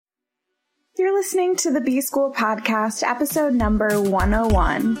You're listening to the B-School Podcast, episode number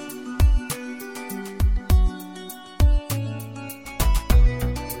 101.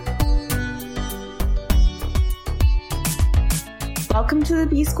 Welcome to the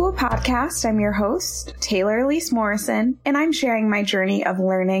B-School Podcast. I'm your host, Taylor Elise Morrison, and I'm sharing my journey of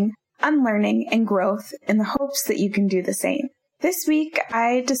learning, unlearning, and growth in the hopes that you can do the same. This week,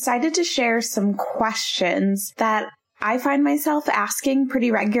 I decided to share some questions that I find myself asking pretty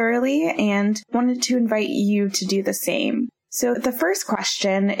regularly and wanted to invite you to do the same. So the first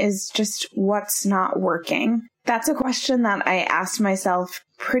question is just what's not working? That's a question that I asked myself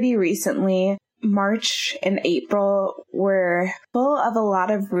pretty recently. March and April were full of a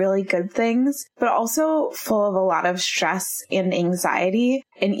lot of really good things, but also full of a lot of stress and anxiety.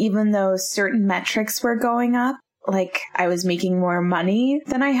 And even though certain metrics were going up, like I was making more money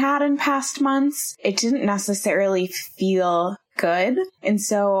than I had in past months, it didn't necessarily feel good. And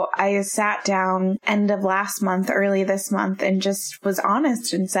so I sat down end of last month, early this month, and just was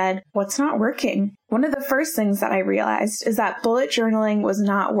honest and said, what's not working? One of the first things that I realized is that bullet journaling was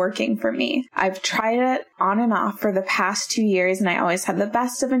not working for me. I've tried it on and off for the past 2 years, and I always had the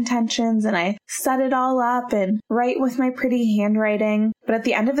best of intentions, and I set it all up and write with my pretty handwriting. But at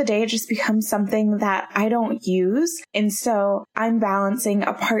the end of the day, it just becomes something that I don't use. And so I'm balancing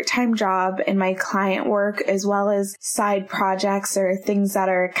a part-time job and my client work as well as side projects or things that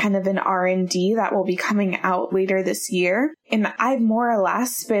are kind of an R&D that will be coming out later this year. And I've more or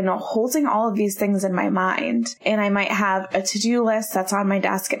less been holding all of these things in my mind. And I might have a to-do list that's on my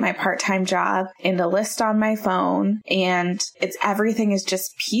desk at my part-time job and a list on my phone. And everything is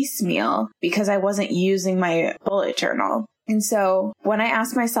just piecemeal because I wasn't using my bullet journal. And so when I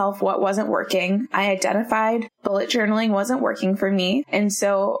asked myself what wasn't working, I identified bullet journaling wasn't working for me. And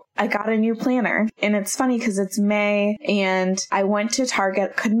so I got a new planner. And it's funny because it's May and I went to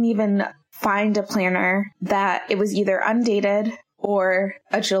Target, couldn't even find a planner that it was either undated or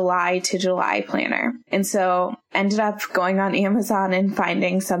a July to July planner. And so ended up going on Amazon and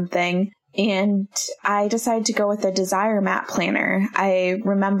finding something. And I decided to go with a Desire Map planner. I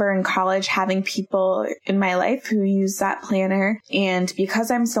remember in college having people in my life who use that planner. And because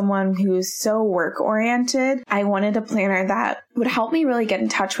I'm someone who's so work-oriented, I wanted a planner that would help me really get in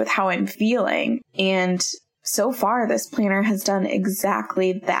touch with how I'm feeling. And so far, this planner has done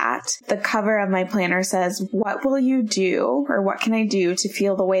exactly that. The cover of my planner says, what will you do or what can I do to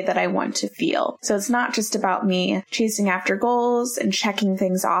feel the way that I want to feel? So it's not just about me chasing after goals and checking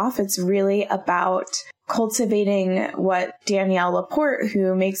things off. It's really about cultivating what Danielle Laporte,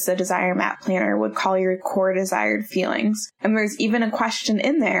 who makes the Desire Map planner, would call your core desired feelings. And there's even a question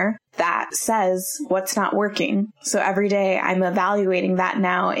in there that says what's not working. So every day I'm evaluating that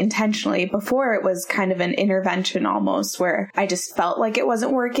now intentionally. Before it was kind of an intervention almost where I just felt like it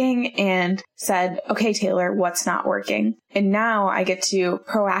wasn't working and said, okay, Taylor, what's not working? And now I get to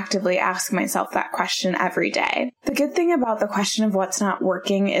proactively ask myself that question every day. The good thing about the question of what's not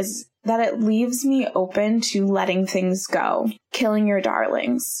working is that it leaves me open to letting things go, killing your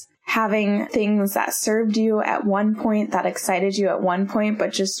darlings. Having things that served you at one point, that excited you at one point,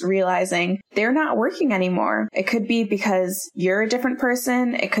 but just realizing they're not working anymore. It could be because you're a different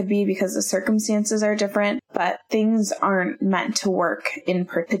person. It could be because the circumstances are different, but things aren't meant to work in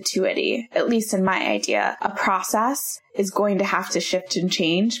perpetuity, at least in my idea. A process is going to have to shift and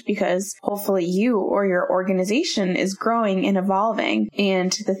change because hopefully you or your organization is growing and evolving,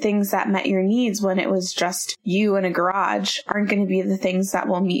 and the things that met your needs when it was just you in a garage aren't going to be the things that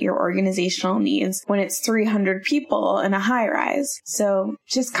will meet your organizational needs when it's 300 people in a high rise. So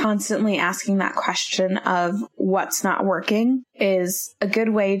just constantly asking that question of what's not working is a good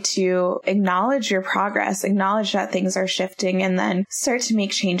way to acknowledge your progress, acknowledge that things are shifting, and then start to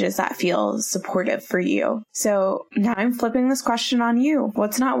make changes that feel supportive for you. So now I'm flipping this question on you.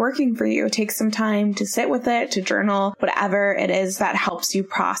 What's not working for you? Take some time to sit with it, to journal, whatever it is that helps you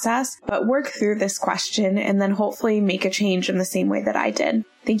process, but work through this question and then hopefully make a change in the same way that I did.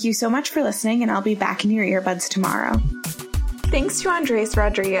 Thank you so much for listening, and I'll be back in your earbuds tomorrow. Thanks to Andres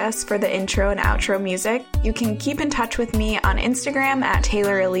Rodriguez for the intro and outro music. You can keep in touch with me on Instagram at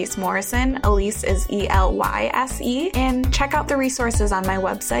Taylor Elise Morrison. Elise is ELYSE. And check out the resources on my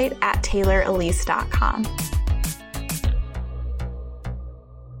website at taylorelise.com.